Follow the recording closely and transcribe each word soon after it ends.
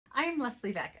I'm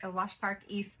Leslie Beck, a Wash Park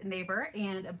East neighbor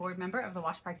and a board member of the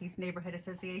Wash Park East Neighborhood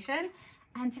Association.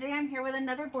 And today I'm here with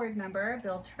another board member,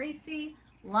 Bill Tracy,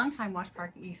 longtime Wash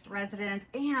Park East resident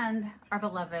and our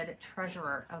beloved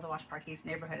treasurer of the Wash Park East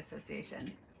Neighborhood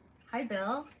Association. Hi,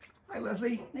 Bill. Hi,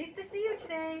 Leslie. Nice to see you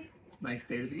today. Nice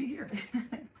day to be here.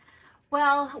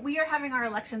 Well, we are having our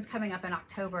elections coming up in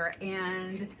October,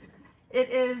 and it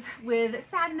is with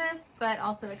sadness, but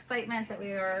also excitement that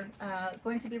we are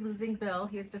going to be losing Bill.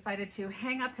 He has decided to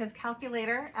hang up his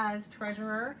calculator as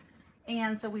treasurer,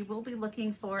 and so we will be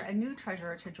looking for a new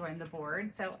treasurer to join the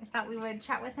board. So I thought we would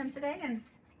chat with him today and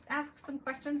ask some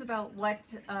questions about what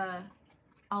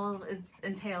all is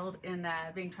entailed in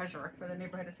being treasurer for the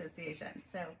Neighborhood Association.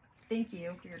 So thank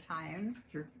you for your time.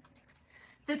 Sure.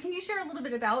 So can you share a little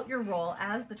bit about your role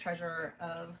as the treasurer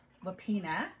of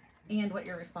WPENA and what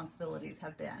your responsibilities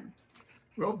have been?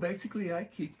 Well, basically, I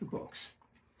keep the books.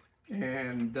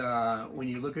 And when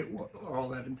you look at what all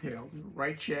that entails,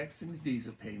 write checks and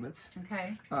visa payments.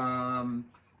 Okay.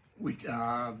 We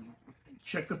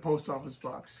check the post office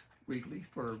box weekly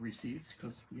for receipts,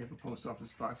 because we have a post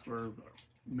office box where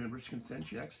members can send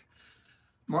checks.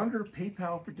 Monitor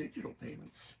PayPal for digital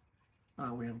payments.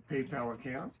 We have a PayPal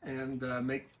account, and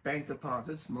make bank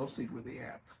deposits, mostly with the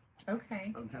app.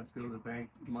 Okay. I don't have to go to the bank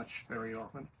much very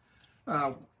often.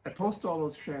 I post all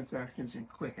those transactions in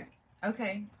Quicken.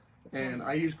 Okay. And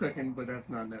I use Quicken, but that's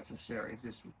not necessary. It's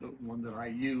just the one that I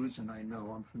use and I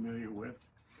know I'm familiar with.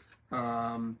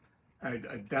 I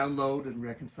download and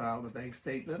reconcile the bank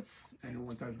statements, and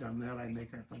once I've done that, I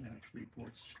make our financial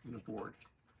reports for the board.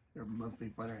 They're monthly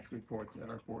financial reports at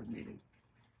our board meeting.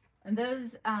 And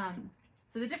those,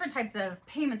 so the different types of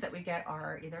payments that we get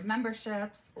are either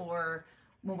memberships or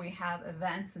when we have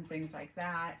events and things like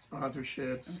that.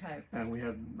 Sponsorships. Okay. And we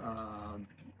have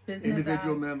Business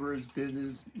individual members,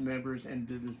 business members, and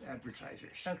business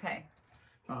advertisers. Okay.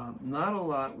 Not a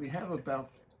lot. We have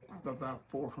about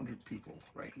 400 people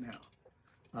right now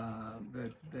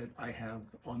that I have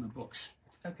on the books.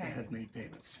 Okay. That have made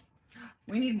payments.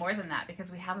 We need more than that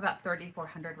because we have about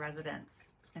 3,400 residents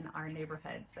in our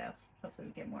neighborhood. So hopefully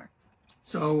we get more.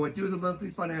 So I do the monthly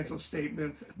financial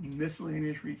statements,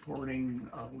 miscellaneous reporting,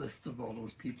 lists of all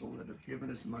those people that have given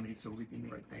us money so we can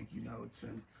write thank you notes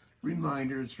and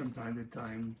reminders from time to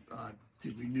time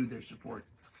to renew their support.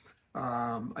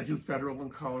 I do federal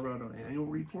and Colorado annual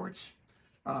reports,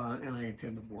 and I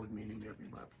attend the board meeting every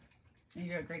month. And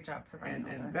you do a great job providing all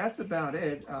And that. that's about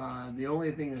it. The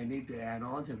only thing I need to add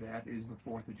on to that is the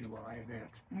 4th of July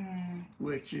event,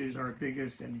 which is our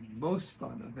biggest and most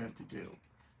fun event to do.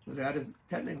 But that is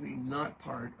technically not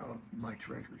part of my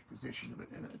treasurer's position, but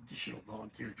an additional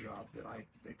volunteer job that I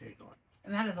take on.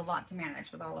 And that is a lot to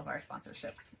manage with all of our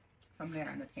sponsorships from there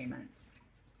and the payments.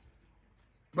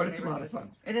 But it's a lot of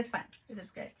fun. It is fun. It is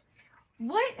good.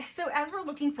 So as we're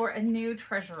looking for a new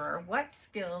treasurer, what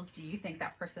skills do you think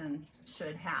that person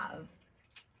should have?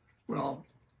 Well,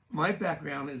 my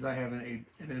background is I have an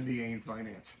MBA in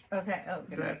finance. Okay. Oh,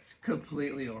 goodness. That's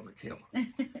completely overkill.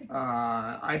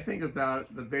 I think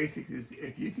about the basics is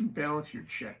if you can balance your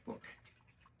checkbook,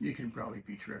 you can probably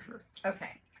be treasurer.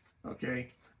 Okay.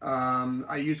 Okay.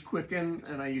 I use Quicken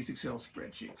and I use Excel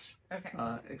spreadsheets. Okay.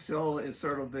 Excel is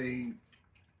sort of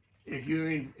if you're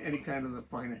in any kind of the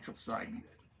financial side,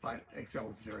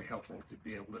 Excel is very helpful to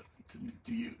be able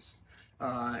to use.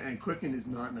 And Quicken is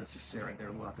not necessary. There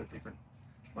are lots of different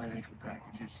financial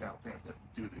packages out there that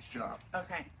do this job.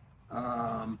 Okay.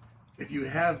 If you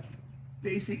have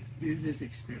basic business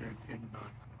experience in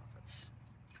nonprofits,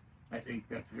 I think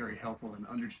that's very helpful in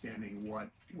understanding what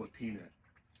WPENA,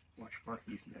 Wash Park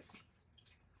East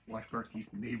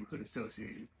Neighborhood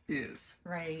Association is.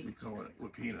 Right. We call it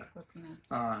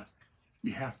WPENA.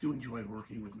 You have to enjoy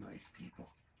working with nice people.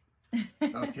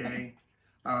 Okay?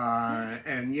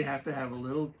 And you have to have a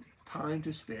little time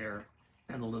to spare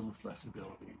and a little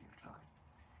flexibility in your time.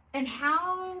 And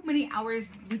how many hours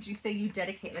would you say you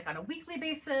dedicate, like on a weekly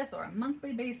basis or a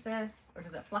monthly basis, or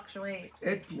does it fluctuate?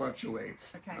 It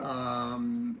fluctuates. Okay.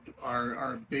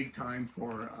 Our big time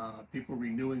for people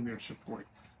renewing their support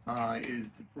is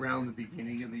around the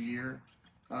beginning of the year.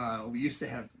 We used to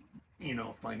have,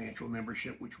 financial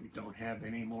membership, which we don't have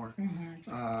anymore.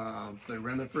 But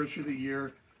around the first of the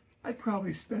year, I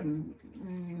probably spend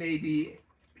maybe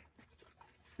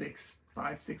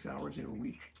 5-6 hours in a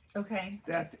week. Okay.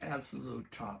 That's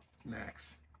absolute top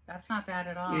max. That's not bad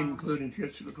at all. Including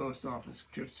trips to the post office,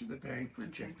 trips to the bank for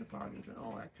check deposits and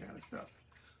all that kind of stuff.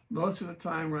 Most of the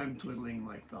time I'm twiddling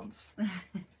my thumbs.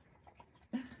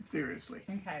 Seriously.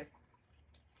 Okay.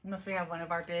 Unless we have one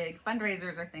of our big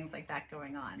fundraisers or things like that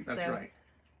going on. That's right.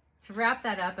 To wrap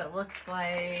that up, it looks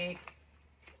like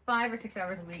 5 or 6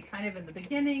 hours a week, kind of in the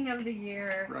beginning of the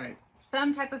year. Right.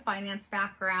 Some type of finance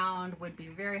background would be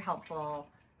very helpful.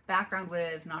 Background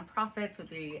with nonprofits would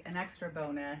be an extra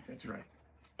bonus. That's right.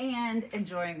 And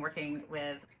enjoying working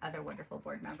with other wonderful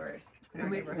board members. in our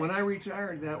neighborhood. When I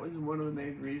retired, that was one of the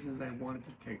main reasons I wanted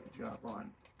to take the job on.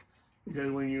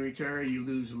 Because when you retire, you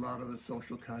lose a lot of the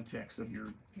social context of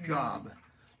your job.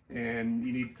 And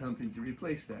you need something to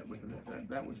replace that with.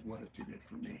 That was what it did it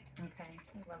for me. Okay,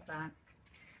 I love that.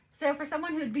 So for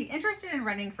someone who'd be interested in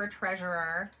running for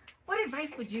treasurer, what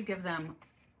advice would you give them?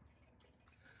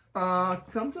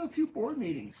 Come to a few board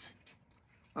meetings.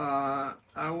 I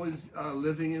was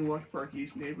living in Wash Park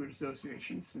East Neighborhood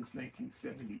Association since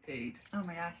 1978. Oh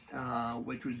my gosh.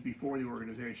 Which was before the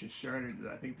organization started.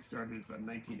 I think they started in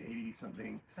 1980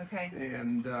 something. Okay.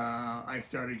 And I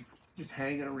started just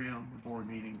hanging around the board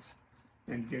meetings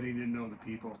and getting to know the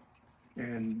people.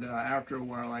 And after a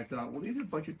while, I thought, well, these are a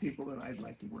bunch of people that I'd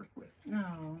like to work with.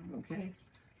 Oh. Okay.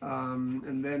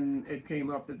 And then it came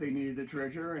up that they needed a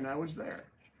treasurer, and I was there.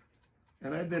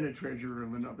 And I've been a treasurer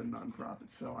of another nonprofit,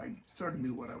 so I sort of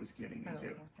knew what I was getting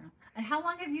into. And how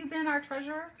long have you been our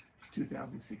treasurer?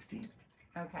 2016.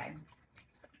 Okay.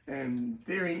 And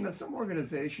there, you know, some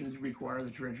organizations require the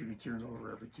treasurer to turn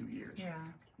over every 2 years. Yeah.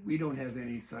 We don't have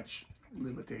any such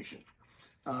limitation,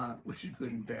 which is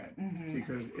good and bad,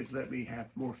 because it's let me have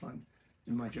more fun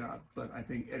in my job. But I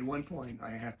think at one point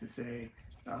I have to say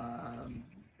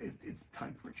it's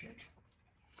time for a change.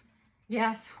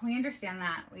 Yes, we understand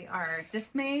that. We are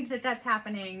dismayed that that's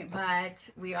happening, but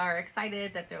we are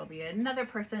excited that there will be another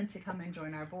person to come and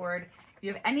join our board. If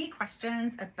you have any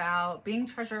questions about being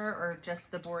treasurer or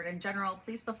just the board in general,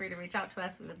 please feel free to reach out to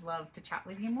us. We would love to chat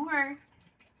with you more.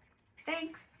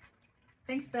 Thanks.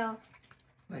 Thanks, Bill.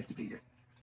 Nice to be here.